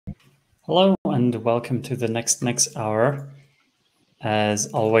Hello and welcome to the next Nix Hour. As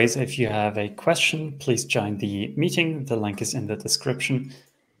always, if you have a question, please join the meeting. The link is in the description.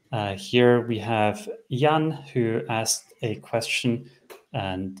 Here we have Jan who asked a question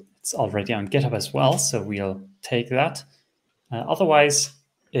and it's already on GitHub as well, so we'll take that. Otherwise,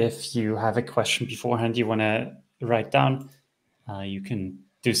 if you have a question beforehand you want to write down, you can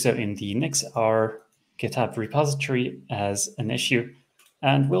do so in the Nix Hour GitHub repository as an issue.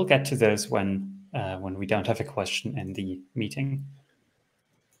 And we'll get to those when we don't have a question in the meeting.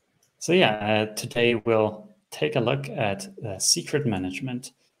 So yeah, today we'll take a look at secret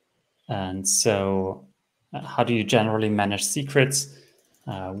management. And so how do you generally manage secrets?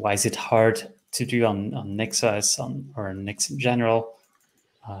 Why is it hard to do on NixOS or Nix in general?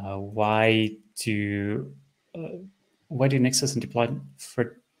 Why do NixOS and deploy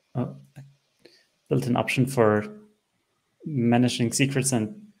for built an option for managing secrets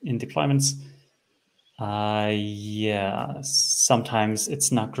and in deployments? Yeah, sometimes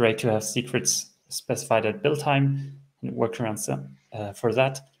it's not great to have secrets specified at build time and workarounds for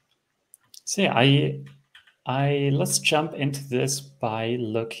that. So yeah, let's jump into this by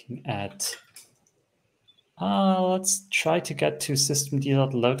looking at, let's try to get to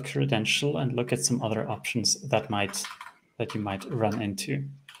systemd.LoadCredential and look at some other options that you might run into.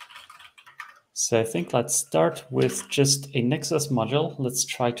 So I think let's start with just a NixOS module. Let's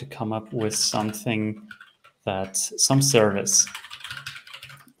try to come up with some service.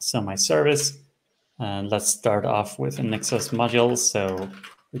 So my service, and let's start off with a NixOS module. So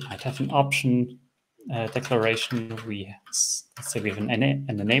we might have an option declaration. Let's say we have an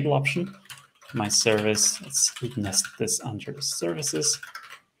enable option. My service, let's nest this under services.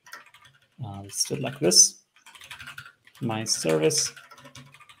 Let's do it like this. My service.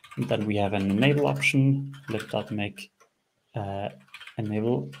 And then we have an enable option, lib.make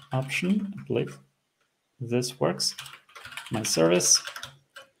enable option. I believe this works. My service.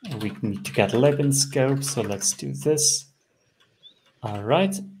 We need to get lib in scope, so let's do this. All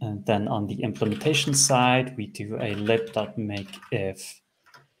right, and then on the implementation side, we do a lib.make if.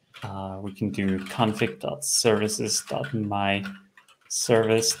 We can do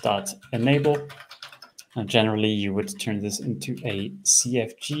config.services.myService.enable. Generally, you would turn this into a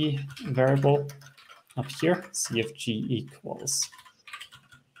CFG variable up here. CFG equals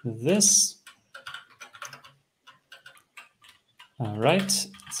this. All right,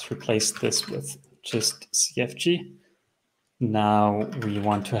 let's replace this with just CFG. Now we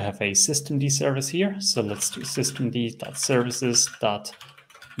want to have a systemd service here. So let's do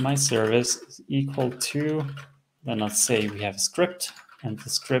systemd.services.myService is equal to, then let's say we have a script, and the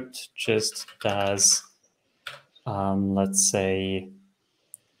script just does let's say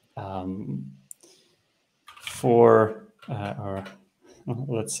or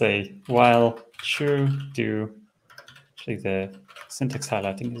let's say while true do, actually the syntax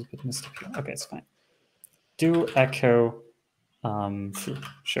highlighting is a bit messed up here. Okay, it's fine. Do echo true,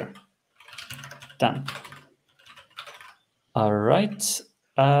 sure. Done. All right,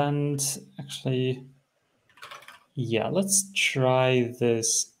 and actually, yeah, let's try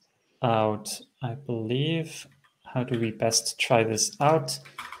this out. I believe, how do we best try this out?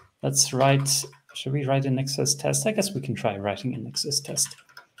 Let's write, should we write a NixOS test? I guess we can try writing a NixOS test.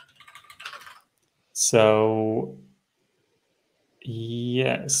 So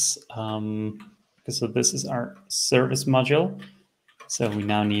yes, so this is our service module. So we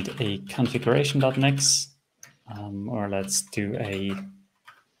now need a configuration.nix, or let's do a,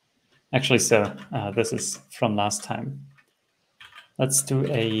 actually, so this is from last time. Let's do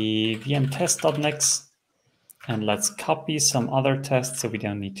a vm-test.nix, and let's copy some other tests so we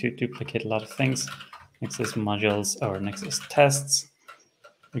don't need to duplicate a lot of things. NixOS modules or NixOS tests.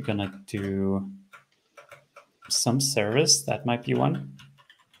 We're gonna do some service, that might be one.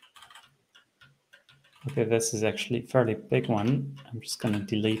 Okay, this is actually a fairly big one. I'm just gonna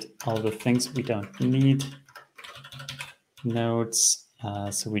delete all the things we don't need. Nodes,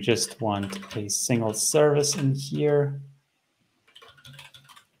 so we just want a single service in here.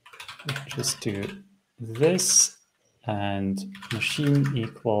 We just do this, and machine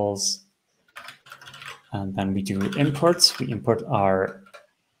equals, and then we do imports. We import our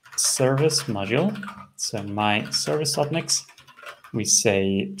service module. So my service.nix. We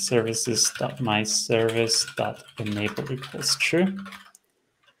say services.myService.enable equals true.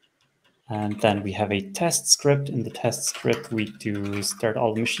 And then we have a test script. In the test script, we do start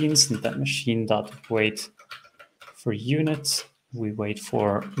all the machines, and that machine.wait for unit. We wait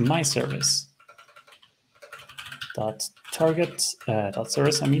for my service. .target,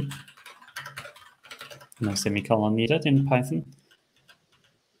 .service, I mean. No semicolon needed in Python.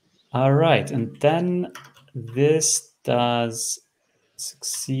 All right, and then this does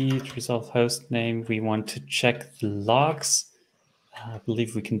succeed, resolve host name. We want to check the logs. I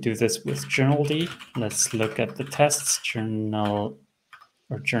believe we can do this with journald. Let's look at the tests, journal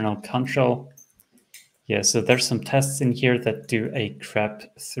or journal control. Yeah, so there's some tests in here that do a grep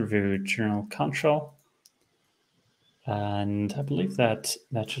through journal control. And I believe that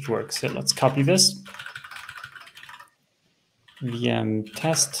should work. So let's copy this. VM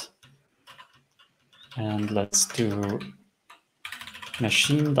test. And let's do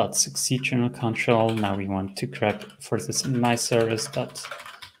machine.succeed journal control. Now we want to grep for this in my service dot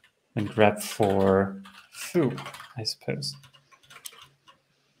and grep for foo, I suppose.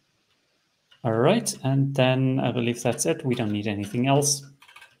 All right, and then I believe that's it. We don't need anything else.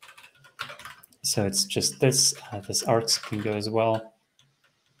 So it's just this. This args can go as well.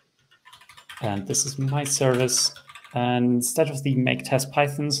 And this is my service. And instead of the make test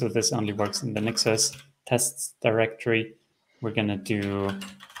Python, so this only works in the NixOS tests directory, we're going to do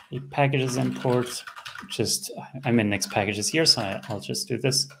a packages import. I'm in Nix packages here, so I'll just do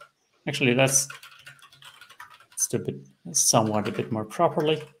this. Actually, let's do it somewhat a bit more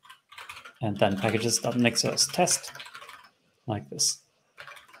properly. And then packages.nixOS test, like this.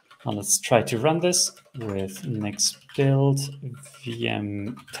 Now let's try to run this with nix build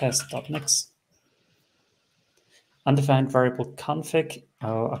vm test.nix. Undefined variable config.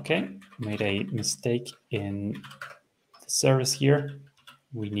 Oh, okay. Made a mistake in the service here.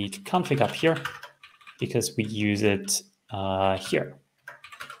 We need config up here because we use it here.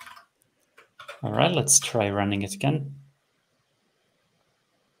 All right, let's try running it again.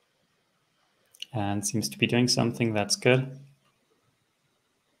 And seems to be doing something. That's good.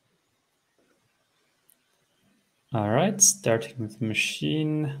 All right, starting with the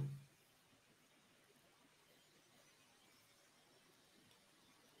machine.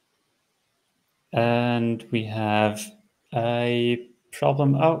 And we have a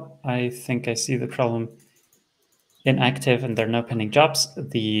problem. Oh, I think I see the problem. Inactive and there are no pending jobs.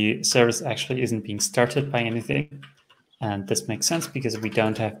 The service actually isn't being started by anything. And this makes sense because we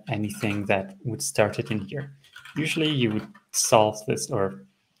don't have anything that would start it in here. Usually you would solve this or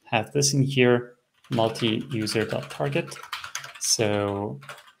have this in here, multi-user.target. So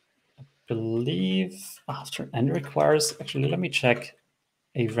I believe after n requires, actually, let me check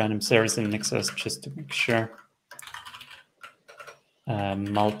a random service in NixOS just to make sure.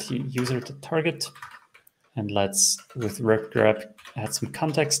 Multi-user.target. And let's, with grep, add some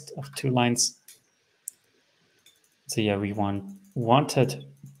context of 2 lines. So yeah, we want wanted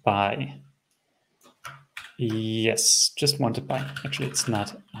by. Yes, just wanted by. Actually, it's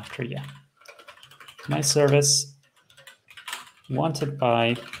not after, yeah. My service wanted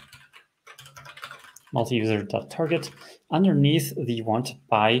by multi-user.target. Underneath the wanted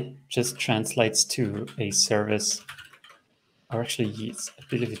by just translates to a service, or actually, I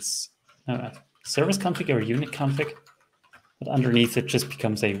believe it's service config or unit config, but underneath it just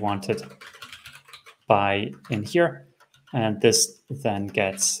becomes a wanted by in here. And this then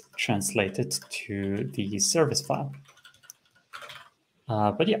gets translated to the service file.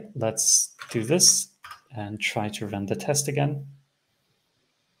 But yeah, let's do this and try to run the test again.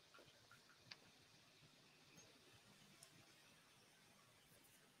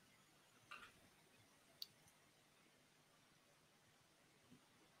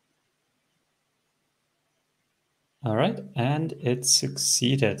 All right, and it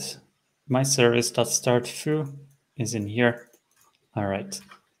succeeded. My service.start foo is in here. All right.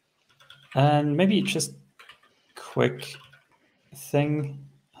 And maybe just quick thing.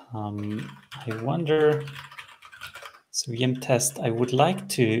 I wonder, so vm test, I would like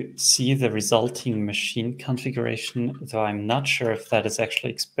to see the resulting machine configuration, though I'm not sure if that is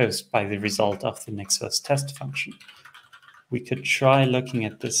actually exposed by the result of the NixOS test function. We could try looking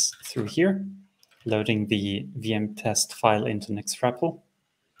at this through here, loading the vm test file into NixREPL.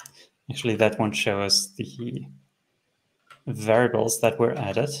 Actually, that won't show us the variables that were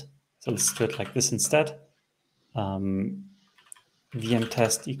added. So let's do it like this instead. Vm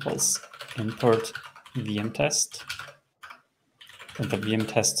test equals import vm test. And the vm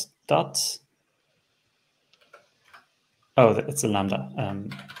test dot. Oh, it's a lambda.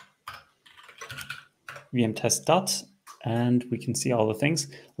 Vm test dot. And we can see all the things.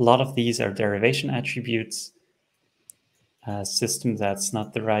 A lot of these are derivation attributes. System that's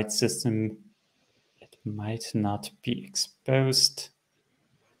not the right system. It might not be exposed.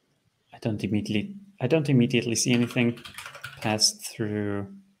 I don't immediately see anything. Pass through.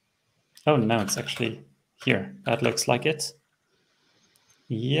 Oh no, it's actually here. That looks like it.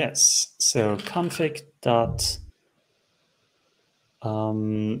 Yes. So config dot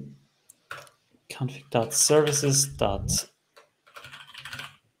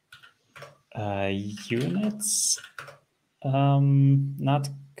config.services.units. Not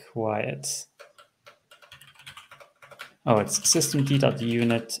quite. Oh, it's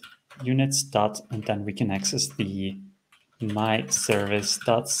systemd.unit units dot, and then we can access the my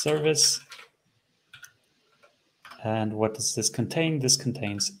service.service. And what does this contain? This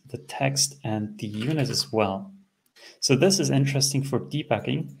contains the text and the unit as well. So this is interesting for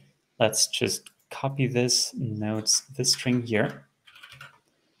debugging. Let's just copy this nodes, this string here.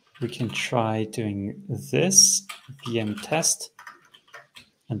 We can try doing this VM test,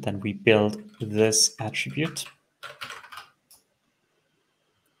 and then we build this attribute.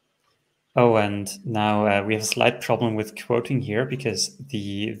 Oh, and now we have a slight problem with quoting here because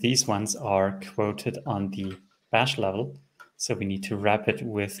these ones are quoted on the bash level. So we need to wrap it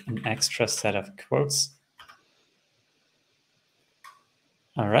with an extra set of quotes.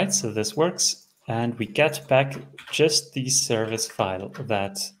 All right, so this works. And we get back just the service file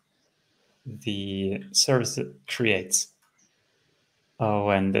that the service creates. Oh,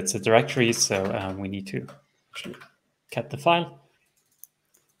 and it's a directory, so we need to get the file.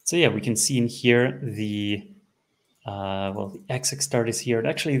 So yeah, we can see in here the the exec start is here.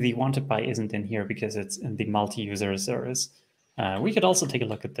 Actually, the wanted by isn't in here because it's in the multi-user service. We could also take a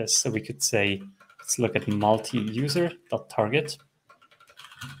look at this. So we could say, let's look at multi-user.target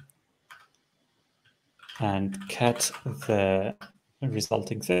and cat the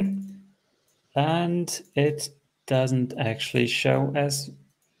resulting thing. And it doesn't actually show as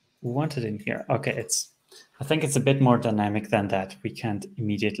wanted in here. Okay, I think it's a bit more dynamic than that. We can't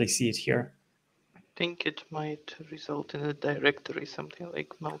immediately see it here. I think it might result in a directory, something like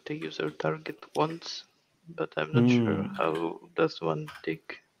multi-user target once, but I'm not sure how does one dig.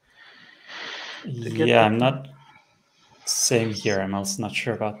 Yeah, I'm not. Same here. I'm also not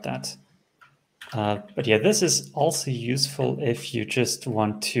sure about that. But yeah, this is also useful if you just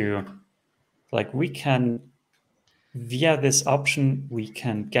want to, like, we can, via this option, we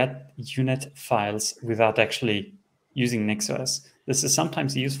can get unit files without actually using NixOS. This is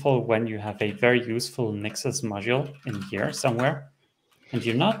sometimes useful when you have a very useful NixOS module in here somewhere, and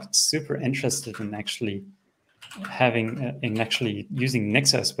you're not super interested in actually using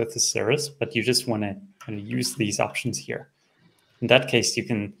NixOS with the service, but you just want to use these options here. In that case, you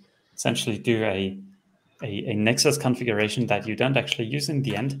can essentially do a NixOS configuration that you don't actually use in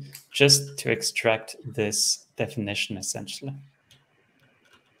the end, just to extract this definition, essentially.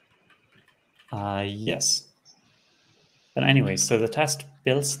 Yes. But anyway, so the test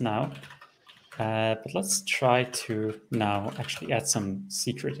builds now. But let's try to now actually add some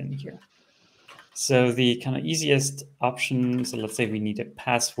secret in here. So the kind of easiest option, so let's say we need a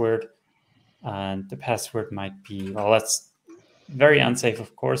password, and the password might be, well, that's very unsafe,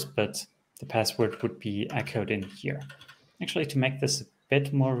 of course, but the password would be echoed in here. Actually, to make this a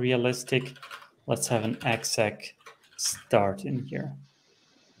bit more realistic, let's have an exec start in here.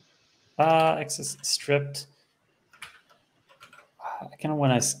 Access stripped. I kind of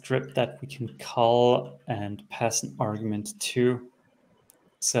want a script that we can call and pass an argument to.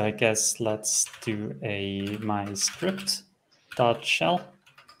 So I guess let's do a myscript.shell.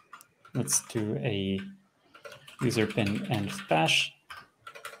 Let's do a user bin env bash.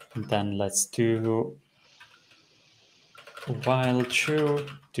 And then let's do while true,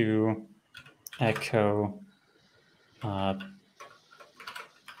 do echo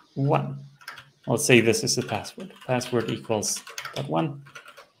 1. Let's say this is the password. Password equals .1.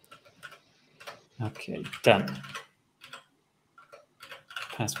 Okay, done.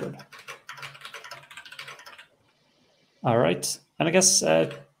 Password. All right, and I guess,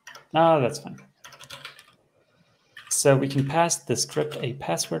 no, that's fine. So we can pass the script a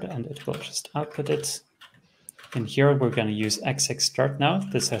password and it will just output it. And here we're going to use exec start now.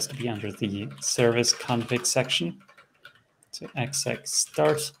 This has to be under the service config section. So exec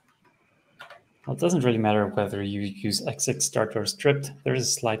start. Well, it doesn't really matter whether you use exec start or stripped. There is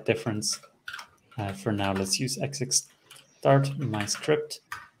a slight difference. For now, let's use exec start my script.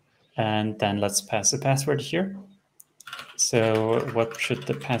 And then let's pass a password here. So what should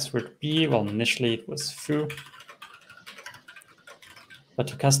the password be? Well, initially it was foo. But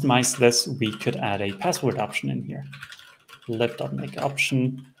to customize this, we could add a password option in here. lib.make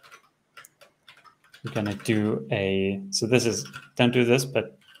option. We're going to do so this is, don't do this,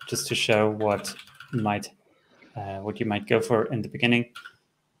 but just to show what you might go for in the beginning.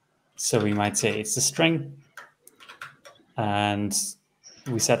 So we might say it's a string. And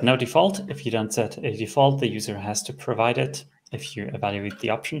we set no default. If you don't set a default, the user has to provide it if you evaluate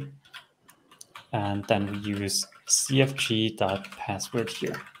the option. And then we use cfg.password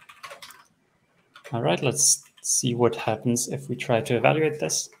here. All right, let's see what happens if we try to evaluate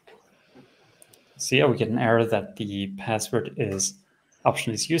this. So yeah, we get an error that the password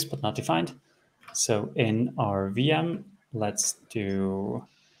option is used but not defined. So in our VM, let's do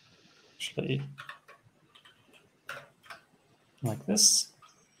actually like this.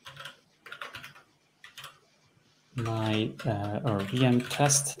 Our VM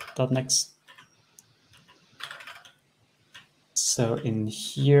test.nix. So in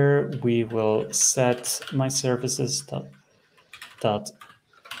here, we will set my services dot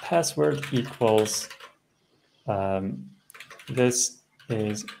password equals this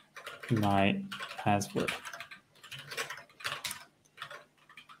is my password.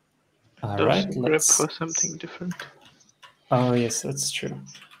 All right, grep for something different. Oh yes, that's true.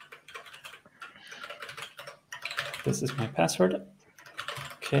 This is my password.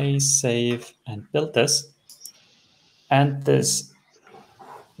 Okay, save and build this. And this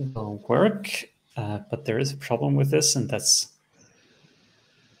will work, but there is a problem with this, and that's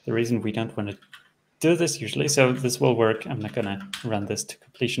the reason we don't want to do this usually. So this will work. I'm not gonna run this to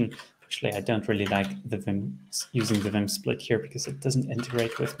completion. Actually, I don't really like the Vim using the Vim split here because it doesn't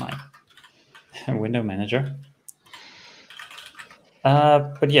integrate with my window manager.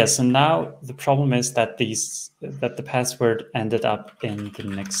 But yeah, so now the problem is that the password ended up in the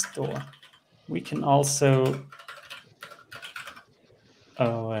Nix store. We can also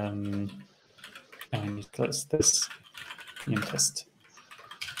I need to close this unit test.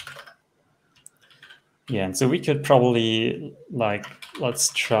 Yeah, and so we could probably let's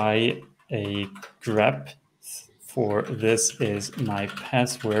try a grep for this is my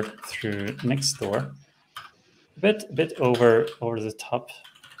password through Nix store. A bit over the top.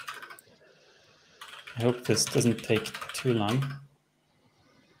 I hope this doesn't take too long.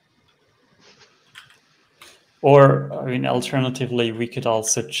 Or, I mean, alternatively, we could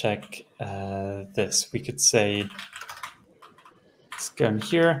also check this. We could say, let's go in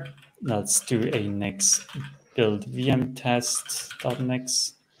here. Let's do a Nix build VM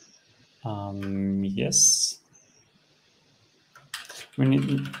test.nix. Yes. We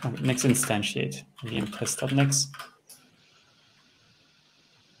need Nix instantiate VM test.nix.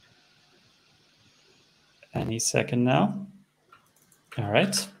 Any second now. All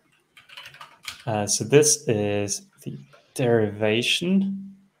right. So this is the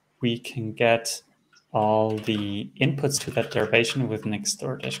derivation. We can get all the inputs to that derivation with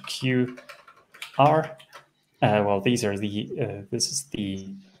nix-q r. Well, these are this is the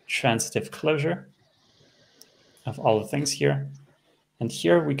transitive closure of all the things here. And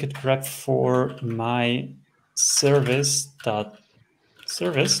here we could grep for my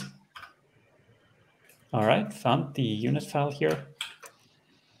service.service. All right, found the unit file here.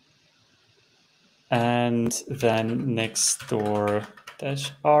 And then nix-store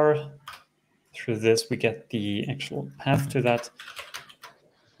 -r. Through this, we get the actual path to that.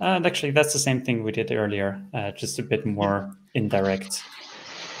 And actually, that's the same thing we did earlier, just a bit more indirect.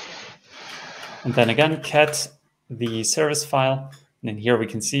 And then again, cat the service file. And then here we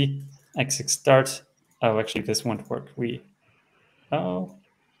can see exec_start. Oh, actually, this won't work. Oh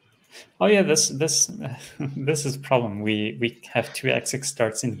yeah, this this is a problem. We have two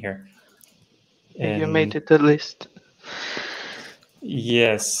exec_starts in here. You made it a list.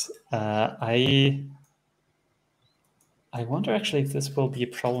 Yes, I wonder actually if this will be a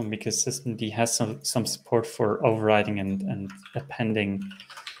problem because systemd has some support for overriding and appending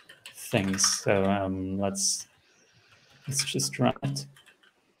things. So let's just run it.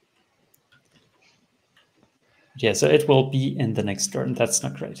 Yeah, so it will be in the next door, and that's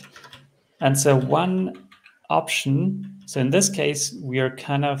not great. And so one option, so in this case, we are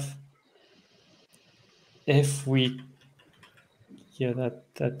kind of, if we, yeah,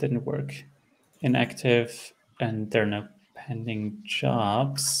 that didn't work. Inactive, and there are no pending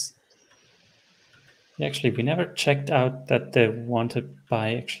jobs. Actually, we never checked out that the wanted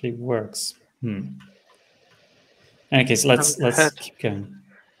by actually works. In any case, let's keep going.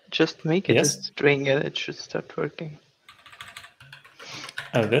 Just make it a string and it should start working.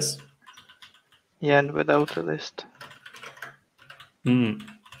 Oh, this? Yeah, and without a list. Oh,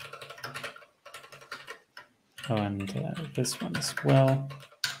 and this one as well.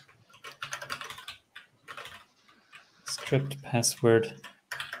 Script password.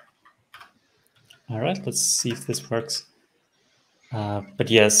 All right, let's see if this works. But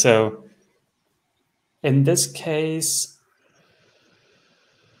yeah, so in this case,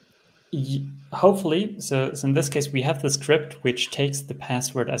 hopefully, so in this case, we have the script which takes the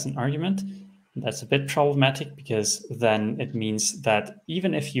password as an argument. That's a bit problematic because then it means that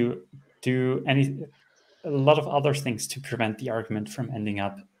even if you do a lot of other things to prevent the argument from ending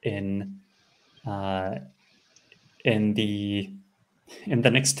up in in the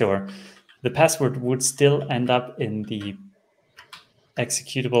Nix store, the password would still end up in the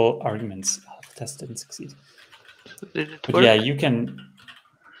executable arguments. Oh, the test didn't succeed. So did it but work? Yeah, you can.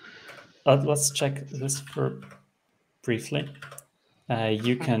 Let's check this for briefly.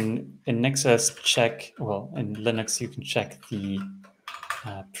 You can in NixOS check. Well, in Linux you can check the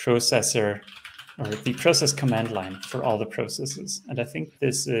processor or the process command line for all the processes, and I think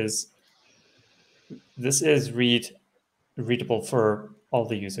this is readable for all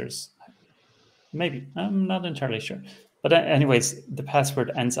the users. Maybe, I'm not entirely sure. But anyways, the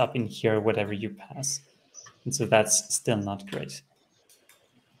password ends up in here, whatever you pass. And so that's still not great.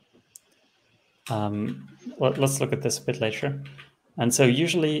 Let's look at this a bit later. And so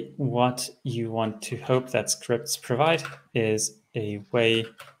usually what you want to hope that scripts provide is a way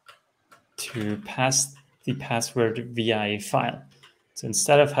to pass the password via a file. So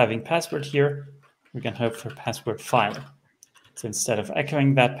instead of having password here, we can hope for password file. So instead of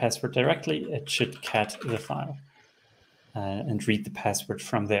echoing that password directly, it should cat the file and read the password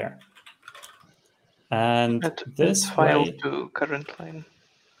from there. And this file way, to current line.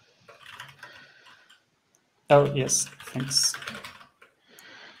 Oh, yes, thanks.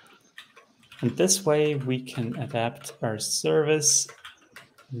 And this way we can adapt our service,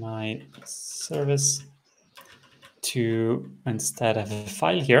 my service, to instead of a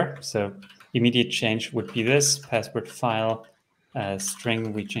file here. So immediate change would be this password file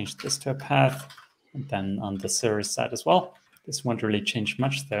string. We change this to a path, and then on the server side as well. This won't really change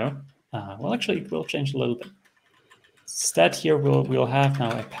much though. Well, actually, it will change a little bit. Instead, here we'll have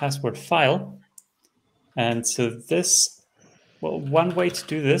now a password file, and so this. Well, one way to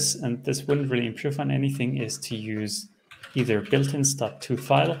do this, and this wouldn't really improve on anything, is to use either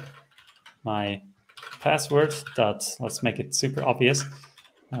built-in.toFile, my password dot, let's make it super obvious,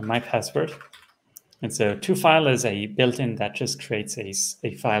 my password. And so toFile is a built-in that just creates a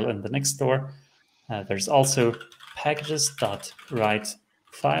file in the Nix store. There's also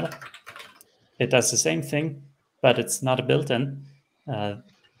packages.writeFile. It does the same thing, but it's not a built-in.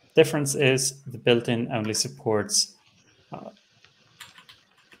 Difference is the built-in only supports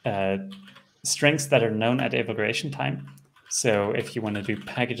strings that are known at evaluation time. So if you want to do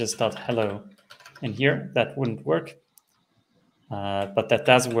packages.hello in here, that wouldn't work. But that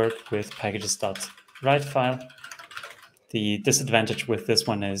does work with packages.writefile. The disadvantage with this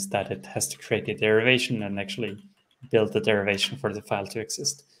one is that it has to create a derivation and actually build the derivation for the file to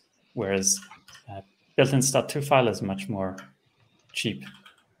exist. Whereas built-in.toFile is much more cheap.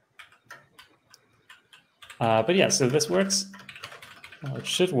 But yeah, so this works. Well, it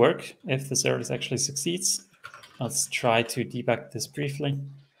should work if the service actually succeeds. Let's try to debug this briefly.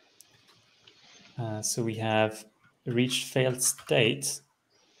 So we have reached failed state.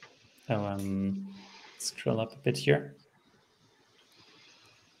 Oh, scroll up a bit here.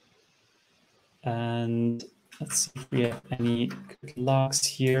 And let's see if we have any good logs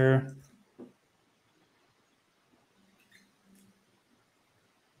here.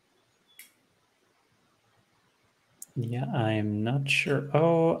 Yeah, I'm not sure.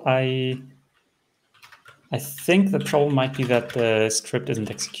 Oh, I think the problem might be that the script isn't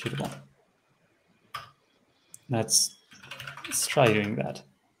executable. Let's try doing that.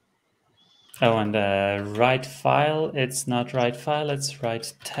 Oh, and write file, it's not write file, it's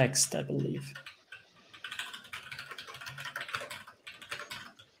write text, I believe.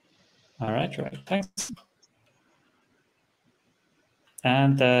 All right, write text.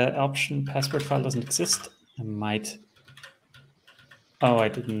 And the option password file doesn't exist. I might. Oh, I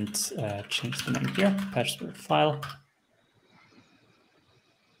didn't change the name here. Password file.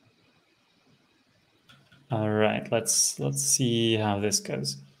 All right, let's see how this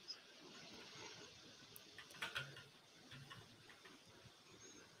goes.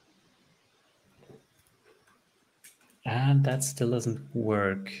 And that still doesn't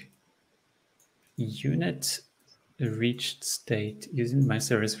work. Unit reached state, using my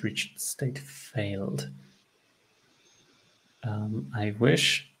service reached state failed. I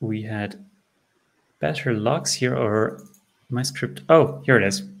wish we had better logs here, or my script. Oh, here it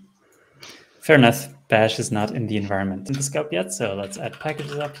is. Fair enough. Bash is not in the environment in the scope yet, so let's add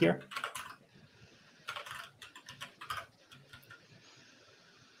packages up here.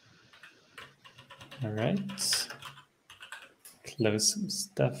 All right. Close some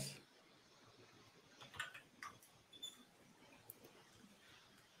stuff.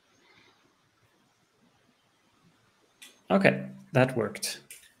 Okay, that worked.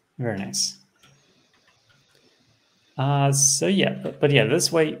 Very nice. So yeah, but yeah,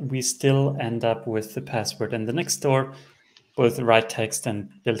 this way we still end up with the password in the Nix store. both the write text and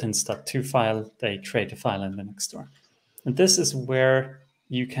built-in stat2 file, they create a file in the Nix store. And this is where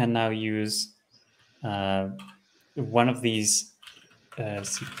you can now use one of these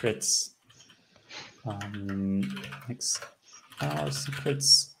secrets, Nix Hour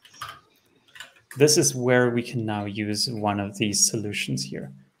secrets. This is where we can now use one of these solutions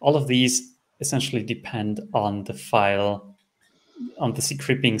here. All of these essentially depend on the file, on the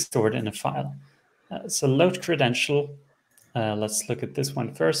secret being stored in a file. So LoadCredential, let's look at this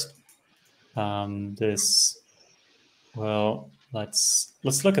one first. Well, let's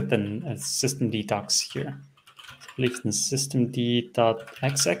look at the systemd docs here. I believe it's in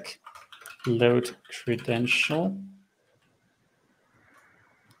systemd.exec LoadCredential.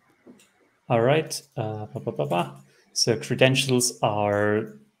 All right. So credentials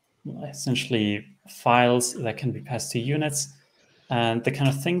are essentially files that can be passed to units. And the kind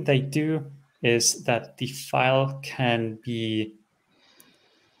of thing they do is that the file can be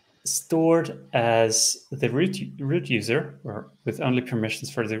stored as the root user, or with only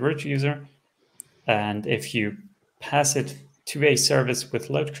permissions for the root user. And if you pass it to a service with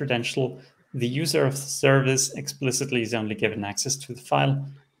LoadCredential, the user of the service explicitly is only given access to the file.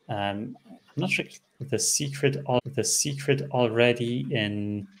 I'm not sure the secret already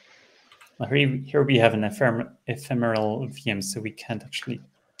in. Well, here we have an ephemeral VM, so we can't actually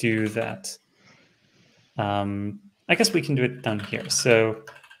do that. I guess we can do it down here. So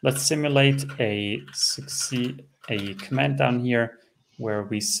let's simulate a command down here where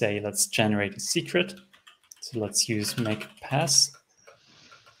we say let's generate a secret. So let's use make password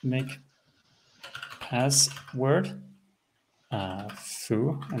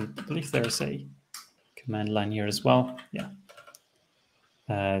foo, and I believe there's a command line here as well. Yeah.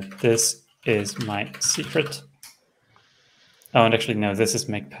 This is my secret. Oh, and actually, no, this is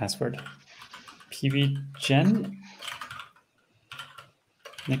make password. pvgen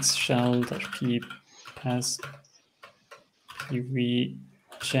nix shell-p pass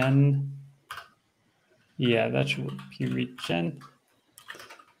pvgen. Yeah, that should be pvgen.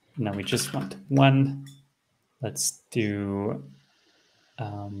 Now we just want one. Let's do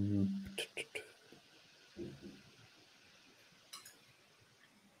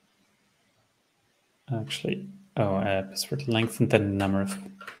password length and then number of.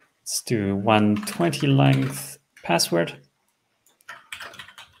 Let's do 120 length password.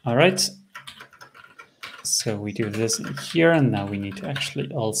 All right. So we do this in here, and now we need to actually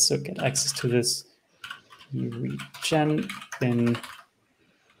also get access to this pvgen bin.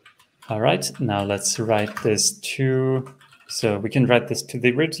 All right, now let's write this to, so we can write this to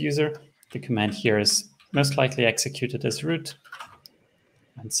the root user. The command here is most likely executed as root.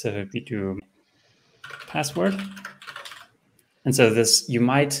 And so we do password. And so this, you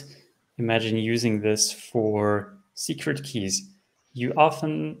might imagine using this for secret keys. You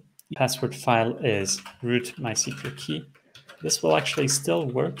often, password file is root my secret key. This will actually still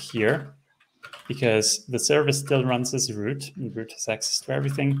work here because the service still runs as root and root has access to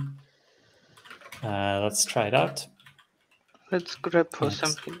everything. Let's try it out. Let's grab for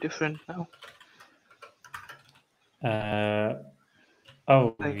something different now.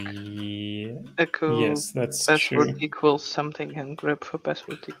 Echo yes, that's password true. equals something and grep for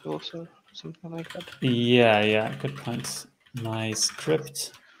password equals or something like that. Yeah, good point. My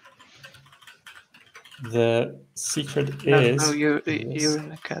script. The secret is. No, you're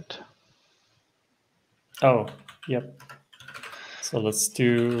in a cat. Oh, yep. So let's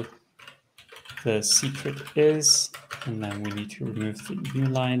do the secret is, and then we need to remove the new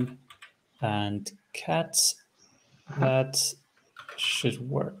line and cat. That should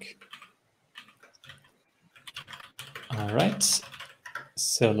work. All right.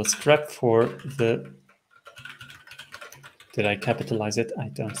 So let's grep for the. Did I capitalize it? I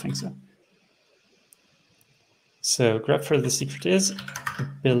don't think so. So grep for the secret is,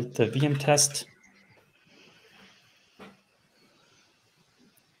 build the VM test.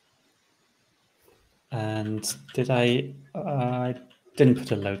 And did I didn't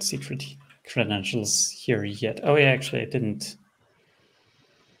put a load secret credentials here yet. Oh yeah, actually I didn't.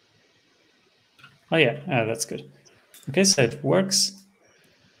 Oh yeah, that's good. Okay, so it works.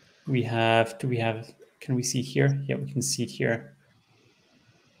 We have, can we see here? Yeah, we can see it here.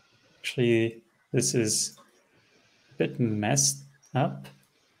 Actually, this is a bit messed up.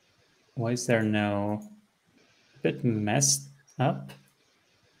 Why is there no, bit messed up?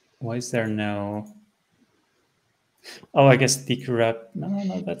 Why is there no, oh, I guess decorrupt,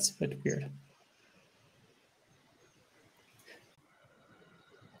 no, that's a bit weird.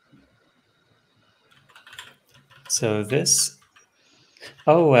 So this,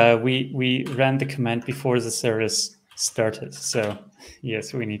 we ran the command before the service started. So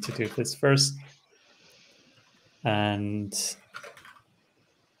yes, we need to do this first. And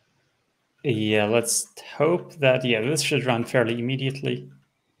yeah, let's hope that, yeah, this should run fairly immediately.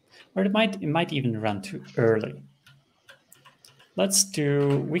 Or it might even run too early. Let's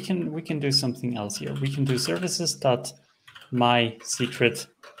do, we can do something else here. We can do services.mySecret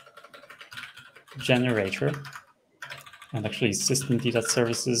generator, and actually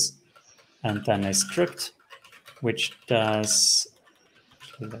systemd.services, and then a script which does,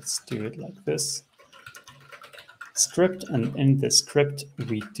 let's do it like this, script, and in the script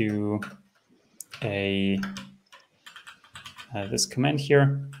we do a this command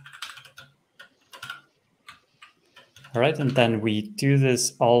here. All right, and then we do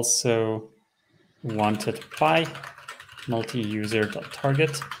this also wanted by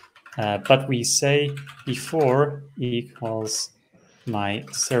multi-user.target, but we say before equals my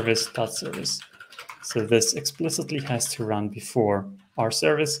service.service. So this explicitly has to run before our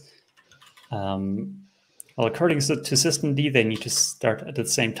service. Well, according to systemd, they need to start at the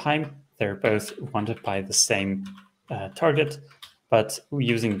same time. They're both wanted by the same target, but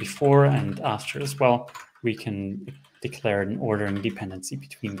using before and after as well, we can declare an ordering dependency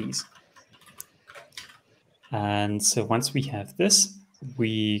between these. And so once we have this,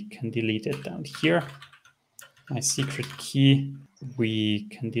 we can delete it down here. My secret key, we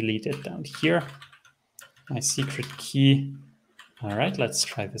can delete it down here. My secret key. All right, let's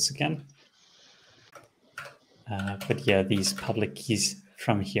try this again. But yeah, these public keys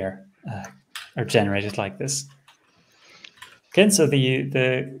from here are generated like this. Okay, so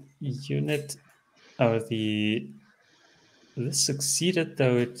the unit, this succeeded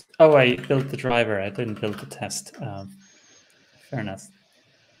though. I built the driver. I didn't build the test. Fair enough.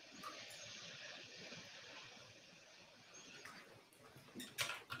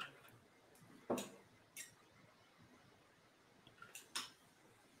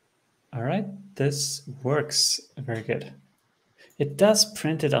 All right, this works very good. It does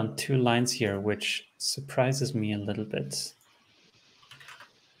print it on 2 lines here, which surprises me a little bit.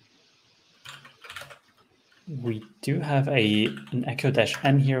 We do have an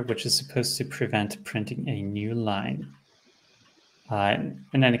echo-n here, which is supposed to prevent printing a new line.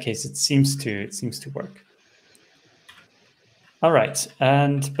 In any case, it seems to work. All right,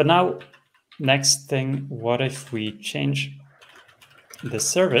 but now, next thing, what if we change the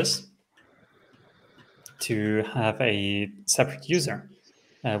service to have a separate user?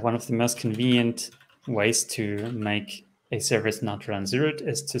 One of the most convenient ways to make a service not run root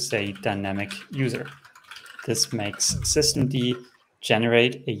is to say dynamic user. This makes systemd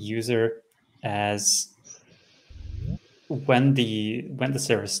generate a user as when the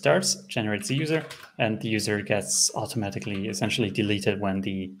service starts, generates a user, and the user gets automatically essentially deleted when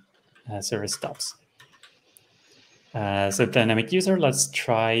the service stops. So dynamic user, let's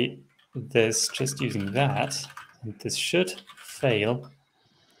try this just using that. And this should fail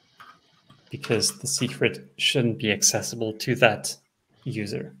because the secret shouldn't be accessible to that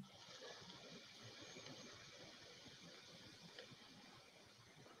user.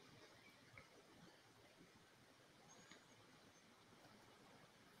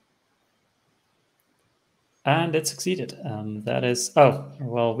 And it succeeded. That is,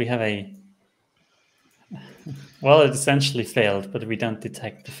 well, we have well, it essentially failed, but we don't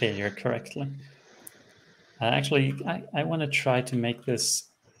detect the failure correctly. Actually, I want to try to make this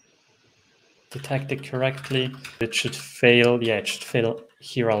detect it correctly. It should fail. Yeah, it should fail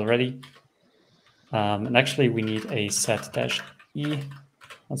here already. And actually, we need a set-e.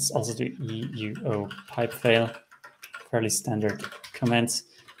 Let's also do euo pipe fail. Fairly standard comments.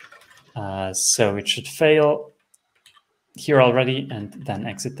 So it should fail here already and then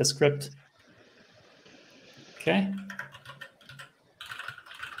exit the script. Okay.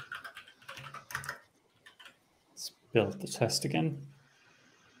 Let's build the test again.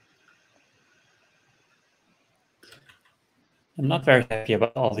 I'm not very happy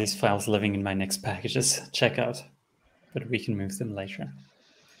about all these files living in my Nix packages checkout, but we can move them later.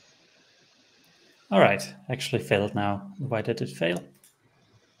 All right, actually failed now. Why did it fail?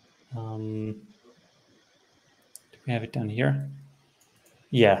 Do we have it down here?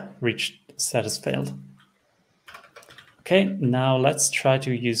 Yeah, reached status failed. Okay, now let's try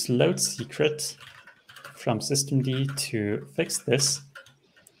to use load secret from systemd to fix this.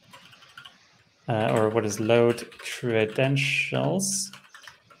 Or what is load credentials?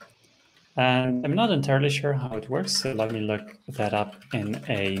 And I'm not entirely sure how it works, so let me look that up in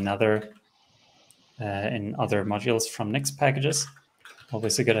another in other modules from Nix packages.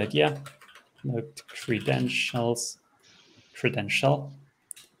 Always a good idea. Load credentials. Credential.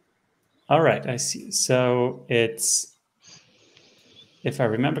 All right, I see. So it's if I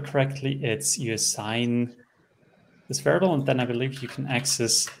remember correctly, it's you assign this variable, and then I believe you can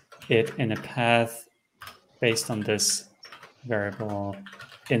access it in a path based on this variable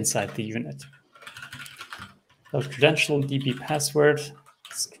inside the unit. LoadCredential db password,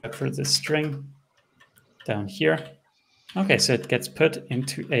 let's capture this string down here. Okay, so it gets put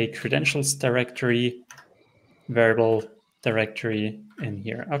into a credentials directory, variable directory in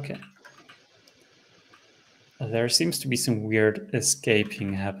here. Okay. There seems to be some weird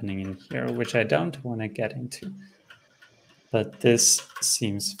escaping happening in here, which I don't want to get into. But this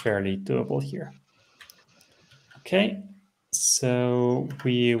seems fairly doable here. Okay, so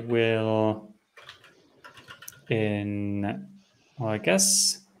we will well, I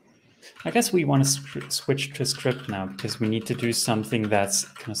guess we want to switch to a script now because we need to do something that's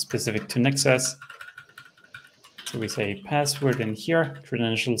kind of specific to NixOS. So we say password in here,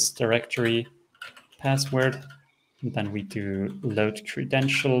 credentials directory, password, and then we do load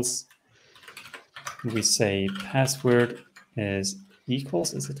credentials. We say password is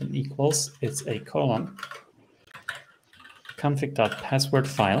equals. Is it an equals? It's a colon. Config.password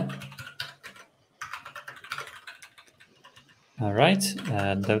file. All right,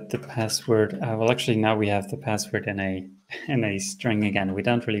 load the password. Well, actually, now we have the password in a string again. We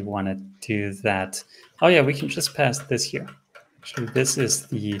don't really want to do that. Oh yeah, we can just pass this here. Actually, this is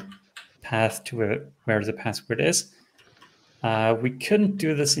the path to where the password is. We couldn't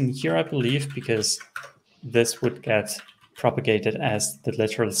do this in here, I believe, because this would get propagated as the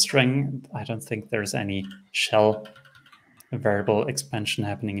literal string. I don't think there's any shell variable expansion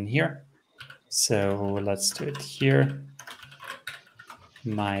happening in here. So let's do it here.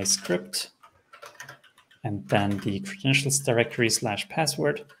 My script, and then the credentials directory /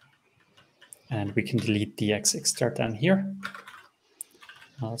 password. And we can delete the xxstart down here.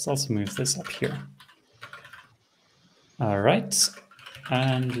 Let's also move this up here. All right,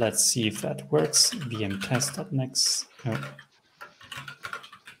 and let's see if that works. vmtest.nix. Oh.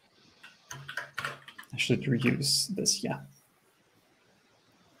 I should reuse this, yeah.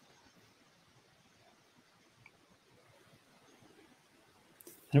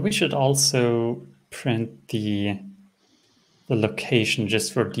 And we should also print the location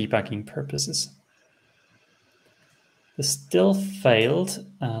just for debugging purposes. This still failed.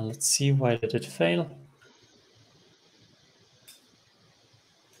 Let's see, why did it fail?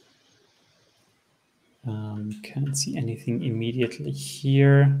 Can't see anything immediately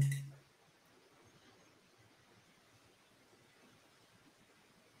here.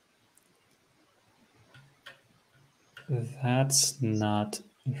 That's not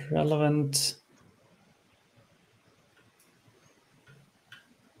relevant.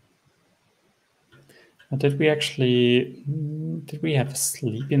 Did we have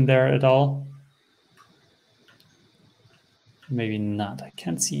sleep in there at all? Maybe not. I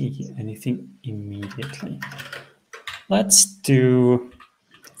can't see anything immediately. Let's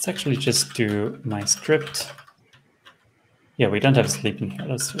actually just do my script. Yeah, we don't have sleep in here.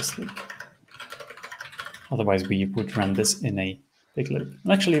 Let's do sleep. Otherwise, we would run this in a big loop.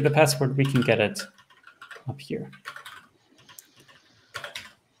 Actually, the password, we can get it up here.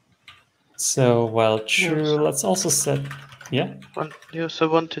 So, well, true. Let's also set, yeah? You also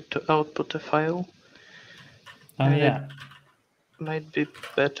wanted to output a file. Oh, yeah. It might be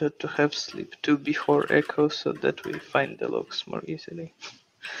better to have sleep 2 before echo so that we find the logs more easily.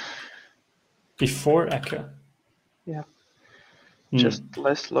 Before echo? Yeah. Just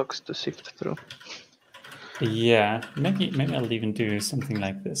less logs to sift through. Yeah, maybe I'll even do something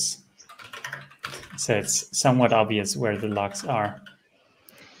like this. So it's somewhat obvious where the logs are.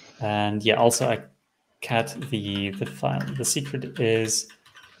 And yeah, also I cat the file. The secret is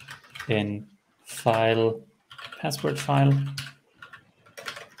in file, password file.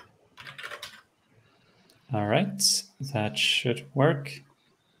 All right, that should work.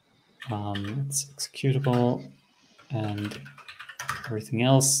 It's executable and everything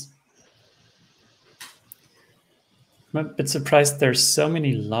else. I'm a bit surprised there's so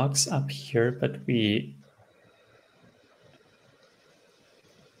many logs up here, but I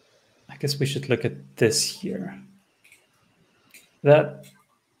guess we should look at this here. That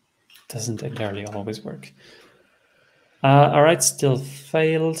doesn't entirely always work. All right, still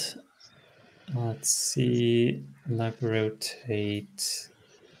failed. Let's see, log rotate.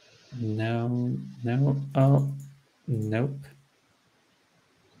 No, oh, nope.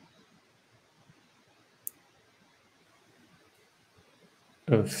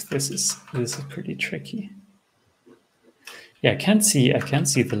 Oof, this is pretty tricky. Yeah, I can't see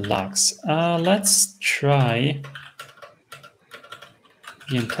the logs. Let's try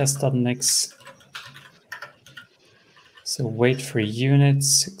vmtest.nix So wait for unit,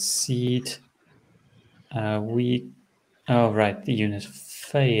 succeed. Oh, right, the unit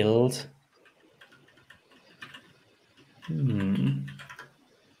failed.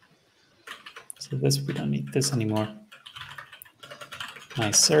 So this, we don't need this anymore.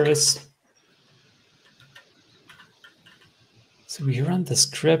 My service. So we run the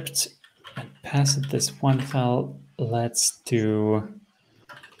script and pass it this one file. Let's do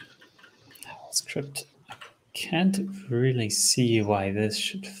script. I can't really see why this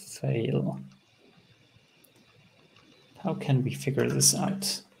should fail. How can we figure this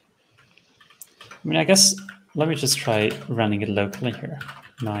out? I mean, I guess, let me just try running it locally here.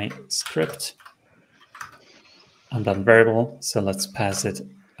 My script, and then variable. So let's pass it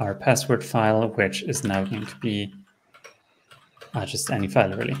our password file, which is now going to be just any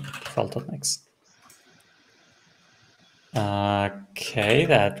file really, default.nix. Okay,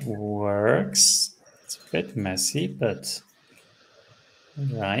 that works. It's a bit messy, but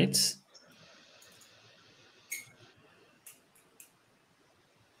right.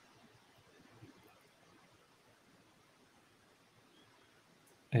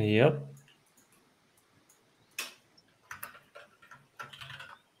 Yep.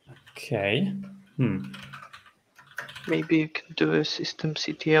 Okay. Maybe you can do a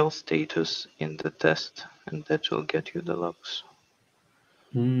systemctl status in the test, and that will get you the logs.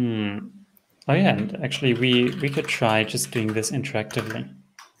 Oh yeah, and actually we could try just doing this interactively.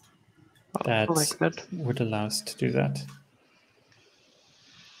 I like that would allow us to do that.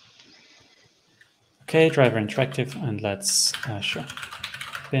 Okay, driver interactive, and let's show.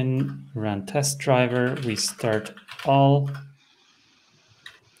 Bin run test driver. We start all.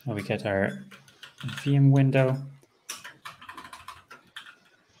 Now we get our VM window.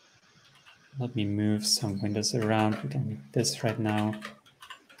 Let me move some windows around. We don't need this right now.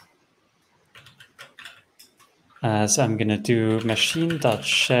 So I'm gonna do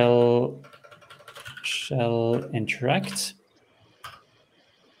machine.shell interact.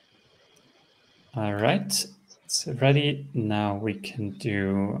 All right, it's ready. Now we can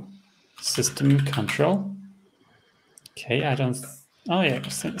do system control. Okay, oh yeah,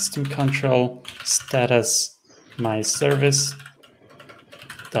 system control status my service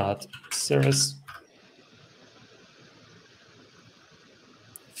dot service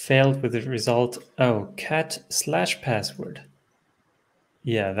failed with the result. Oh, cat/password.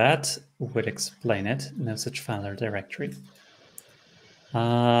 Yeah, that would explain it. No such file or directory.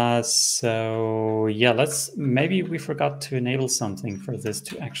 So yeah, maybe we forgot to enable something for this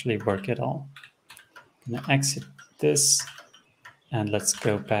to actually work at all. I'm gonna exit this and let's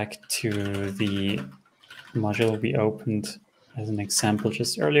go back to the module we opened as an example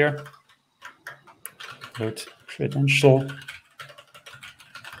just earlier. LoadCredential.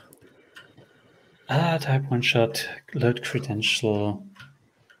 Type one shot, LoadCredential.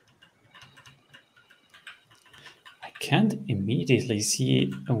 I can't immediately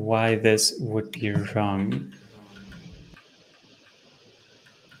see why this would be wrong.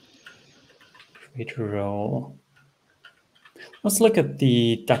 Create a role. Let's look at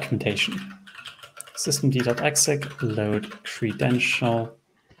the documentation. Systemd.exec, LoadCredential.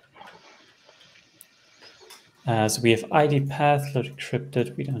 So we have ID path, load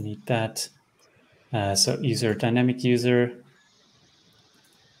encrypted, we don't need that. So user, dynamic user,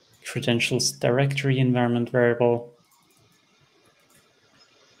 credentials directory environment variable.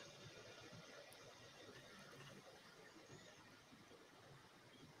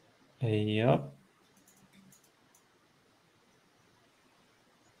 Yep.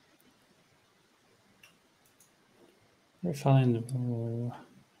 Find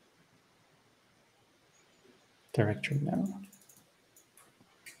directory now.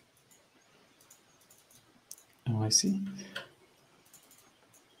 Oh, I see.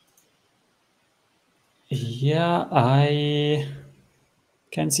 Yeah, I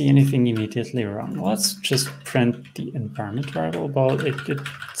can't see anything immediately wrong. Let's just print the environment variable. Well, it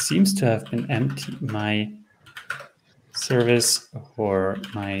seems to have been empty. My service or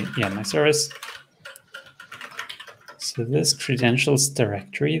my service. So this credentials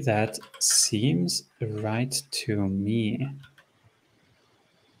directory, that seems right to me.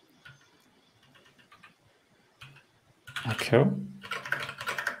 Echo.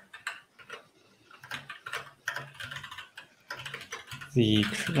 The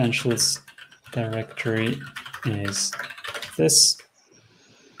credentials directory is this.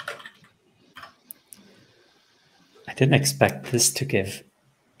 I didn't expect this to give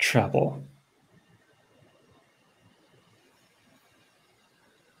trouble.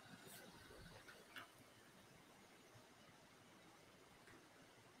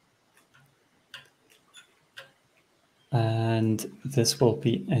 And this will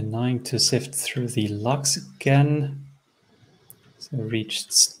be annoying to sift through the logs again. So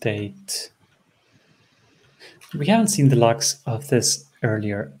reached state. We haven't seen the logs of this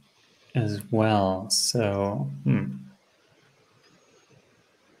earlier as well. So,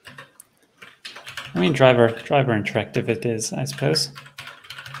 I mean, driver interactive it is, I suppose.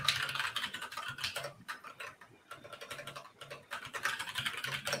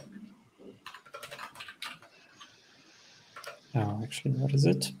 Oh, actually, what is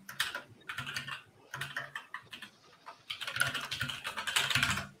it?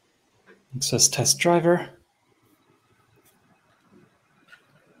 It says test driver.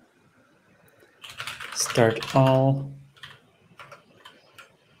 Start all.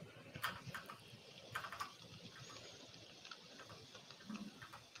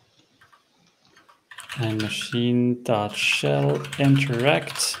 And machine.shell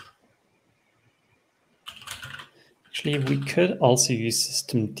interact. Actually, we could also use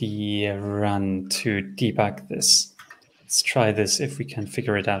systemd run to debug this. Let's try this if we can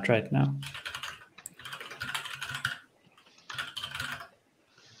figure it out right now.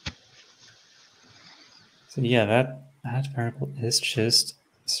 So yeah, that variable is just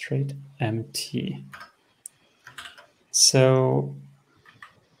straight empty. So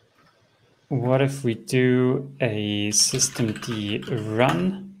what if we do a systemd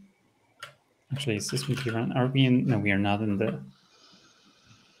run? Actually, systemd run, are we in? No, we are not in the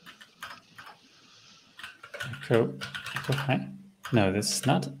echo hi. No, this is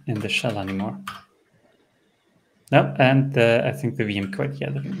not in the shell anymore. No, and I think the VM quit. Yeah,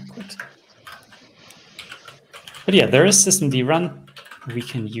 the VM quit. But yeah, there is systemd run. We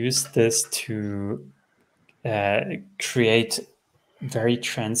can use this to create very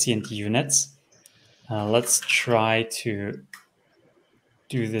transient units. Let's try to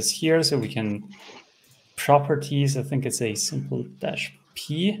do this here. So we can properties. I think it's a simple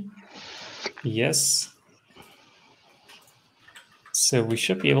 -p. Yes. So we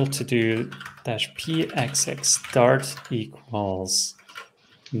should be able to do -p xx start equals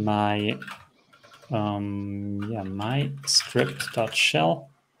my my script.shell,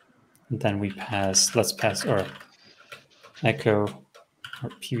 and then we pass, let's pass our echo or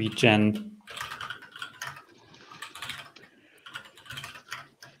pvgen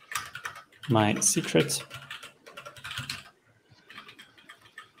my secret.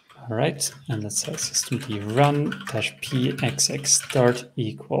 All right, and let's say systemd run -p xx start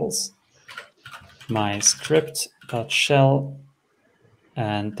equals my script.shell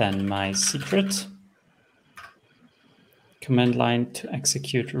and then my secret. Command line to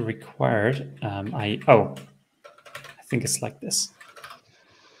execute required. I think it's like this.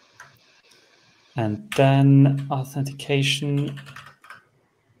 And then authentication.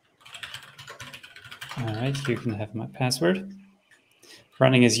 All right, you can have my password.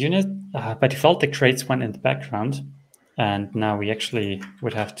 Running as unit. By default, the crates went in the background. And now we actually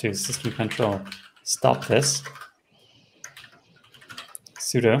would have to system control stop this.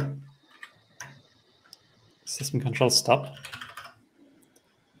 Sudo system control stop.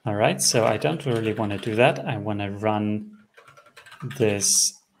 All right, so I don't really want to do that. I want to run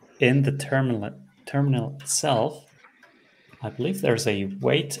this in the terminal itself. I believe there's a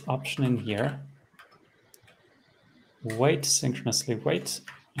wait option in here. Wait, synchronously wait.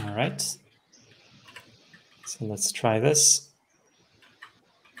 All right. So let's try this.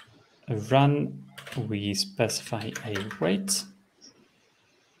 A run, we specify a wait.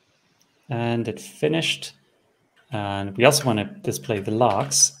 And it finished. And we also want to display the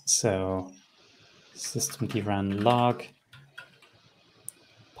logs. So systemd run log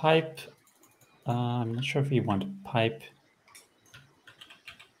pipe. I'm not sure if we want pipe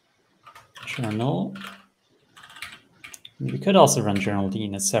journal. We could also run journald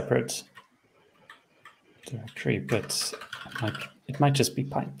in a separate directory, but it might just be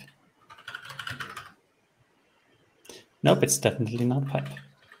pipe. Nope, it's definitely not pipe.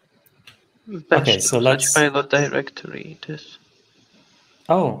 Okay, so let's pilot directory it is.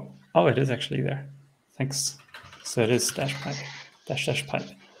 Oh, it is actually there. Thanks. So it is -pipe,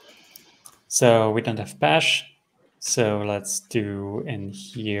 --pipe. So we don't have bash. So let's do in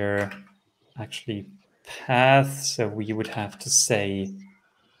here actually path. So we would have to say,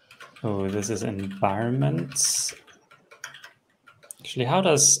 oh, this is environment. Actually, how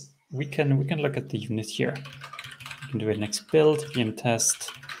does we can look at the unit here. We can do a next build, vm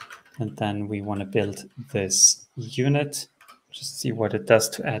test, and then we want to build this unit. Just see what it does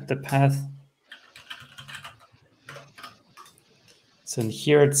to add the path. So in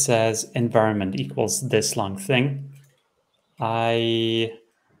here it says environment equals this long thing. I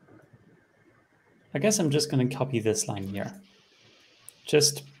I guess I'm just going to copy this line here.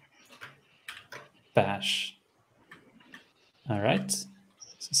 Just bash. All right. So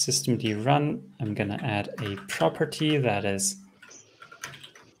systemd run, I'm going to add a property that is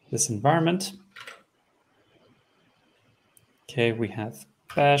this environment. Okay, we have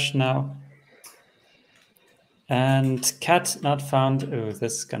bash now. And cat not found. Oh,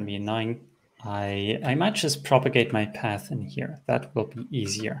 this is going to be annoying. I might just propagate my path in here. That will be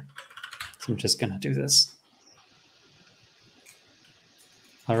easier. So I'm just going to do this.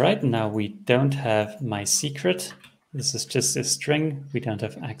 All right, now we don't have my secret. This is just a string. We don't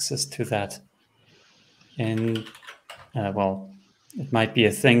have access to that in, well, it might be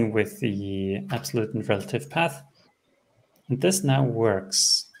a thing with the absolute and relative path. And this now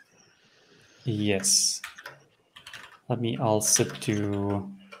works. Yes. Let me also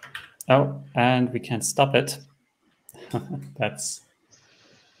do, oh, and we can't stop it. That's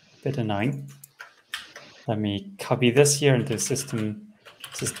a bit annoying. Let me copy this here into system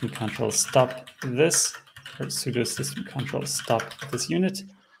control stop this, or sudo system control stop this unit.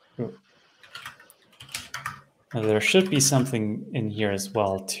 Oh. Now there should be something in here as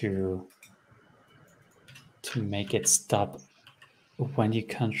well to make it stop when you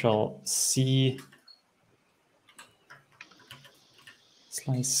control C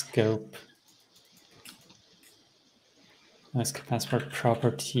slice scope. Nice password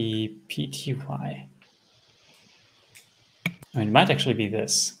property PTY. I mean, it might actually be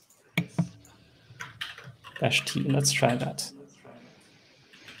this. -T. Let's try that.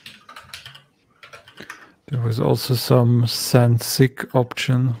 There was also some send sig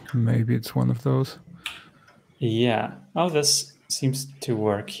option. Maybe it's one of those. Yeah. Oh, this seems to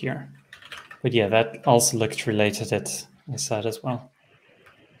work here. But yeah, that also looked related at I saw it as well.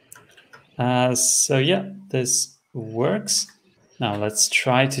 So yeah, this works. Now let's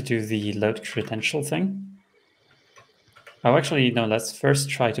try to do the load credential thing. Oh, actually, no, let's first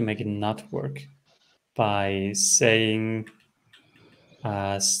try to make it not work by saying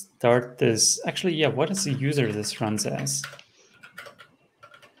start this. Actually, yeah, what is the user this runs as?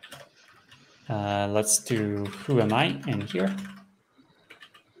 Let's do who am I in here.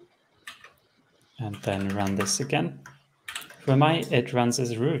 And then run this again. Who am I? It runs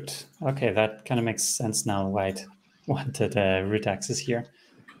as root. Okay, that kind of makes sense now why it wanted a root access here.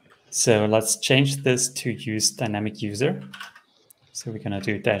 So let's change this to use dynamic user. So we're going to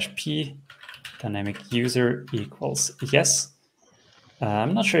do -p dynamic user equals yes.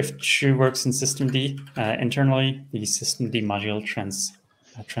 I'm not sure if true works in systemd. Internally, the systemd module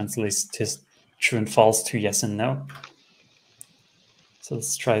translates true and false to yes and no. So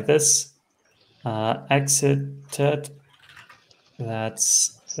let's try this. Exited.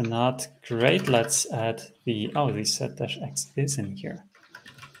 That's not great. Let's add the, oh, the set-x is in here.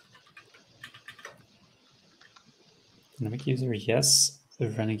 Dynamic user, yes. The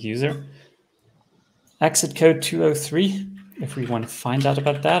running user. Exit code 203. If we want to find out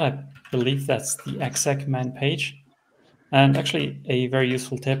about that, I believe that's the exec man page. And actually, a very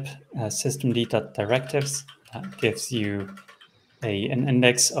useful tip, systemd.directives gives you an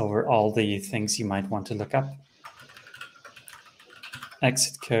index over all the things you might want to look up.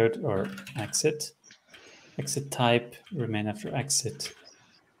 Exit code or exit type, remain after exit.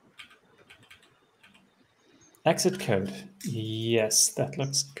 Exit code, yes, that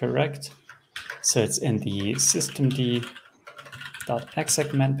looks correct. So it's in the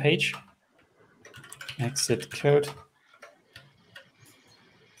systemd.execman page. Exit code.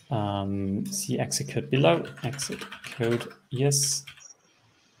 See exit code below. Exit code, yes.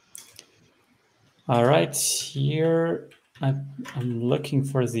 All right, here I'm looking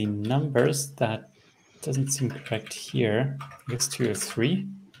for the numbers. That doesn't seem correct here. I think it's 2 or 3.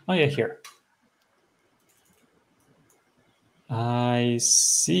 Oh yeah, here. I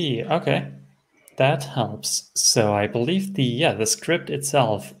see. Okay, that helps. So I believe the script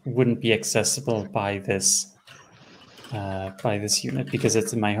itself wouldn't be accessible by this unit because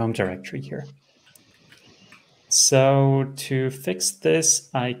it's in my home directory here. So to fix this,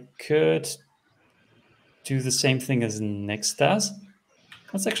 I could do the same thing as Nix does.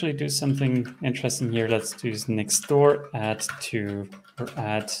 Let's actually do something interesting here. Let's do Nix store add to or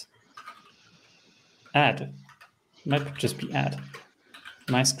add. Might just be add.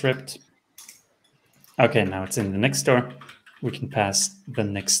 My script. Okay, now it's in the Nix store. We can pass the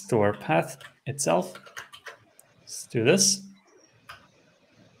Nix store path itself. Let's do this.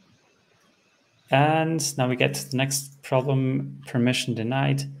 And now we get to the next problem, permission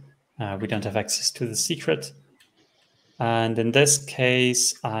denied. We don't have access to the secret. And in this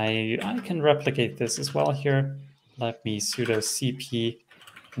case, I can replicate this as well here. Let me sudo cp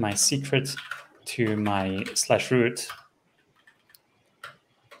my secret to my /root.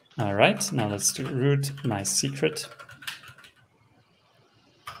 All right, now let's do root my secret.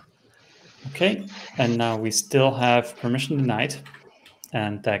 Okay, and now we still have permission denied,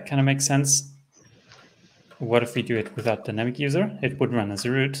 and that kind of makes sense. What if we do it without dynamic user? It would run as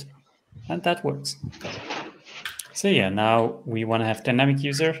a root, and that works. So yeah, now we want to have dynamic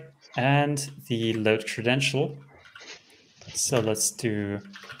user and the load credential. So let's do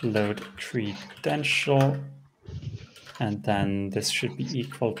load credential, and then this should be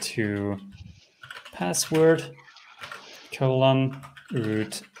equal to password colon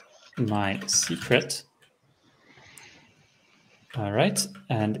root my secret. All right,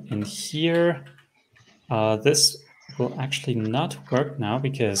 and in here, this will actually not work now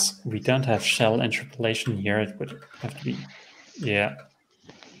because we don't have shell interpolation here. It would have to be, yeah.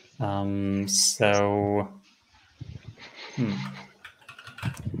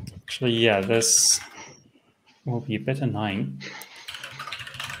 Actually, yeah, this will be a bit annoying.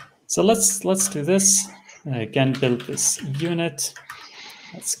 So let's do this. Again, build this unit.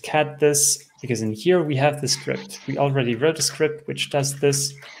 Let's cat this, because in here we have the script. We already wrote a script which does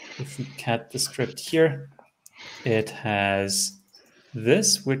this. If we cat the script here, it has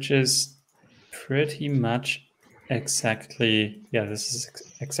this, which is pretty much exactly, yeah, this is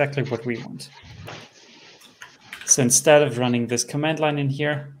exactly what we want. So instead of running this command line in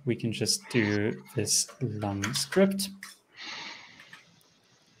here, we can just do this long script.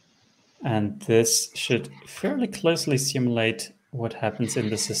 And this should fairly closely simulate what happens in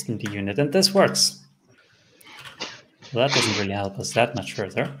the systemd unit. And this works. Well, that doesn't really help us that much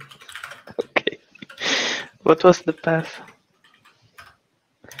further. Okay. What was the path?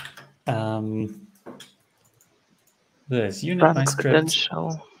 This unit Run my script,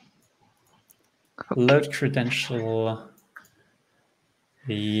 credential. Okay. load credential.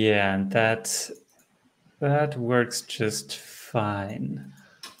 Yeah, and that works just fine.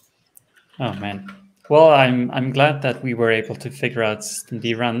 Oh man. Well, I'm glad that we were able to figure out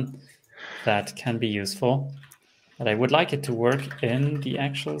systemd run. That can be useful, but I would like it to work in the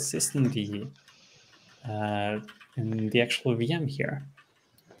actual systemd, in the actual VM here.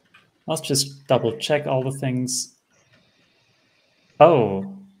 Let's just double check all the things.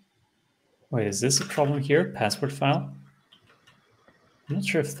 Oh, wait, is this a problem here? Password file? I'm not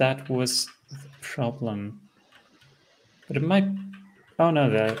sure if that was the problem, but it might. Oh no,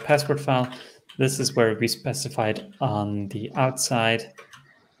 the password file. This is where we specified on the outside.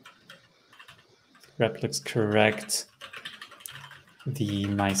 Rep looks correct. The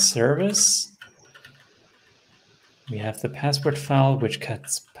my service. We have the password file, which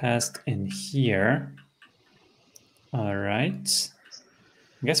gets passed in here. All right.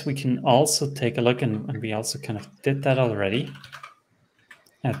 I guess we can also take a look, and we also kind of did that already,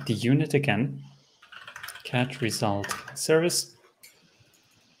 at the unit again. Cat result service.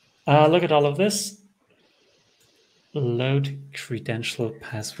 Look at all of this. Load credential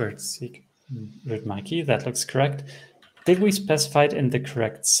password root my key. That looks correct. Did we specify it in the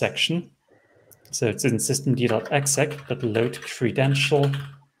correct section? So it's in systemd.exec, but load credential.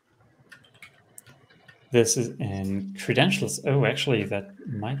 This is in credentials. Oh, actually, that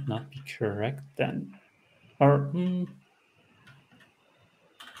might not be correct then. Or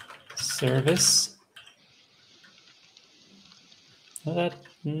service. Oh, that.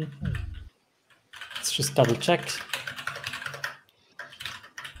 Let's just double check.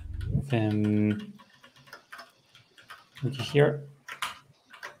 Here,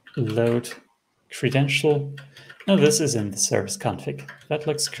 load credential. No, this is in the service config. That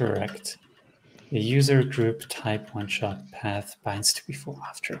looks correct. The user group type one-shot path binds to before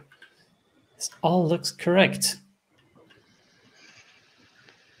after. This all looks correct.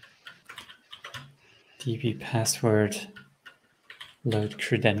 DB password, load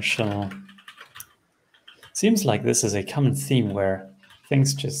credential. Seems like this is a common theme where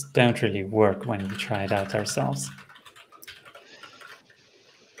things just don't really work when we try it out ourselves.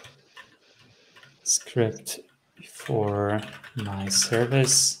 Script before my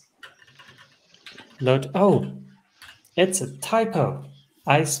service. Load, oh, it's a typo.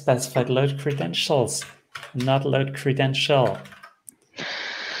 I specified load credentials, not load credential.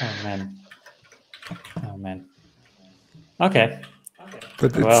 Oh man. Oh man. Okay.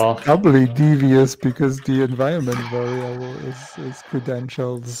 But it's doubly devious because the environment variable is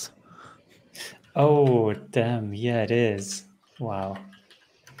credentials. Oh, damn. Yeah, it is. Wow.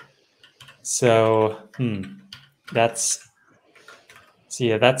 So, that's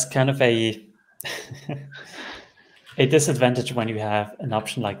kind of a a disadvantage when you have an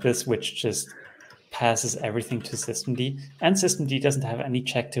option like this, which just passes everything to systemd, and systemd doesn't have any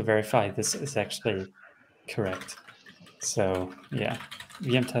check to verify this is actually correct. So yeah,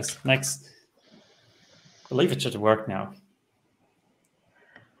 VM test Nix. I believe it should work now.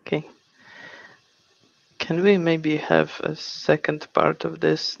 Okay. Can we maybe have a second part of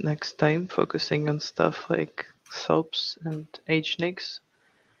this next time, focusing on stuff like SOAPs and HNICs?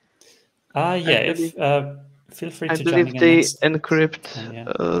 Yeah, feel free to join believe again they next. encrypt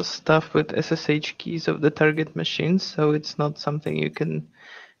Yeah. stuff with SSH keys of the target machine, so it's not something you can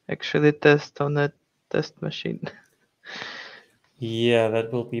actually test on a test machine. Yeah,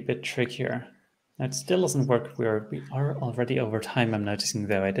 that will be a bit trickier. It still doesn't work. We are already over time. I'm noticing,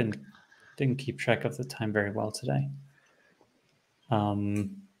 though. I didn't keep track of the time very well today.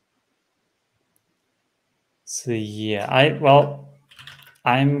 So yeah,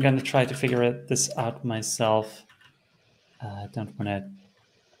 I'm gonna try to figure this out myself. I don't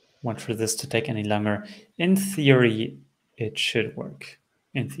want for this to take any longer. In theory, it should work.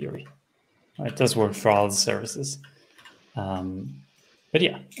 In theory, it does work for all the services. But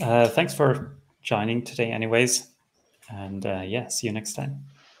yeah, thanks for joining today, anyways. And yeah, see you next time.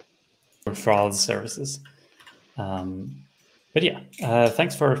 For all the services. But yeah,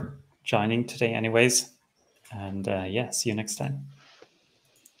 thanks for joining today, anyways. And yeah, see you next time.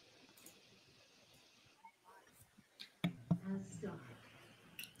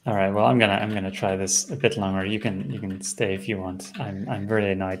 All right. Well, I'm gonna try this a bit longer. You can stay if you want. I'm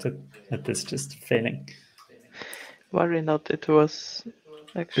really annoyed at this just failing. Worry not. It was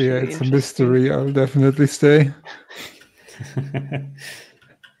actually yeah, it's a mystery. I'll definitely stay.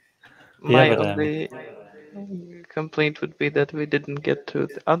 My only complaint would be that we didn't get to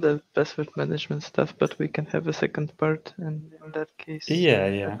the other password management stuff, but we can have a second part, and in that case, yeah,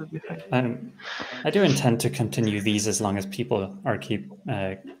 that would be fine. I do intend to continue these as long as people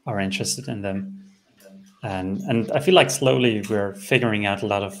are interested in them, and I feel like slowly we're figuring out a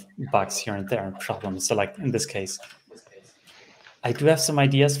lot of bugs here and there and problems. So like in this case, I do have some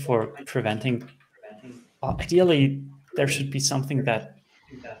ideas for preventing. Ideally, there should be something that.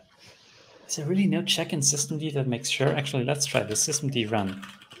 Is there really no check in systemd that makes sure? Actually, let's try the systemd run.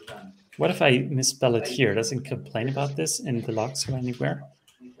 What if I misspell it here? Does it complain about this in the logs or anywhere?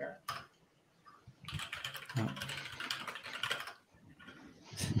 Oh.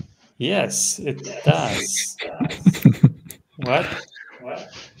 Yes, it does. What?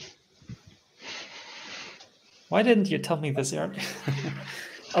 Why didn't you tell me this earlier?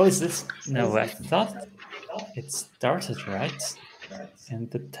 Oh, is this? No, I thought it started right in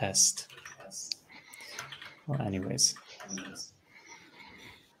the test. Well, anyways.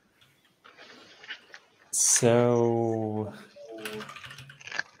 So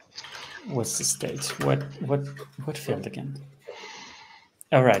what's the state? What failed again?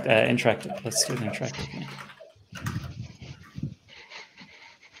 All right, interactive. Let's do it interactively.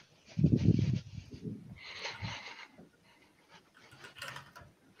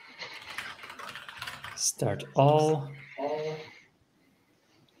 Start all.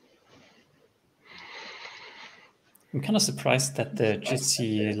 I'm kind of surprised that the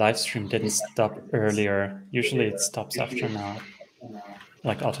Jitsi live stream didn't stop earlier. Usually it stops after now,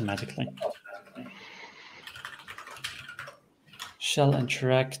 like automatically. Shall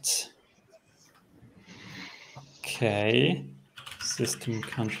interact. Okay. System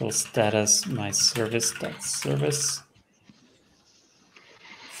control status, my service.service.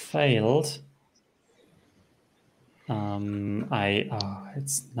 Failed.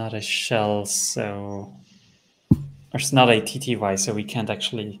 It's not a shell, so it's not a TTY, so we can't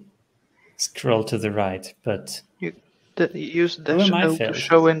actually scroll to the right, but you use -L to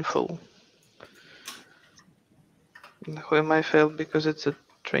show in full. Who am I failed because it's a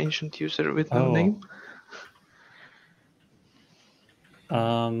transient user with no name?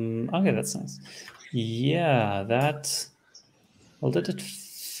 Okay, that's nice. Yeah, that. Well, did it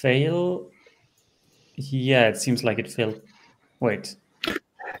fail? Yeah, it seems like it failed. Wait.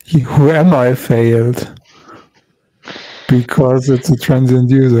 Who am I failed? Because it's a transient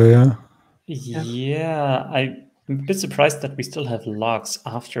user, yeah? Yeah, I'm a bit surprised that we still have logs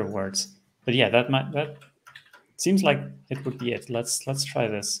afterwards. But yeah, that seems like it would be it. Let's try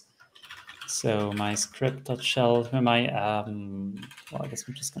this. So my script.shell, who am I? Well, I guess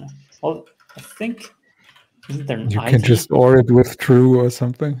I'm just gonna. Well, I think isn't there an You ID? can just OR it with true or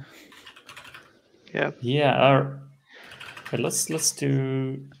something. Yeah. Yeah. But let's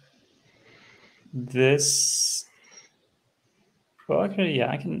do this. Well, actually, yeah,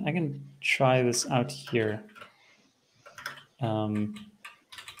 I can try this out here.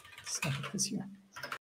 Let's have this here.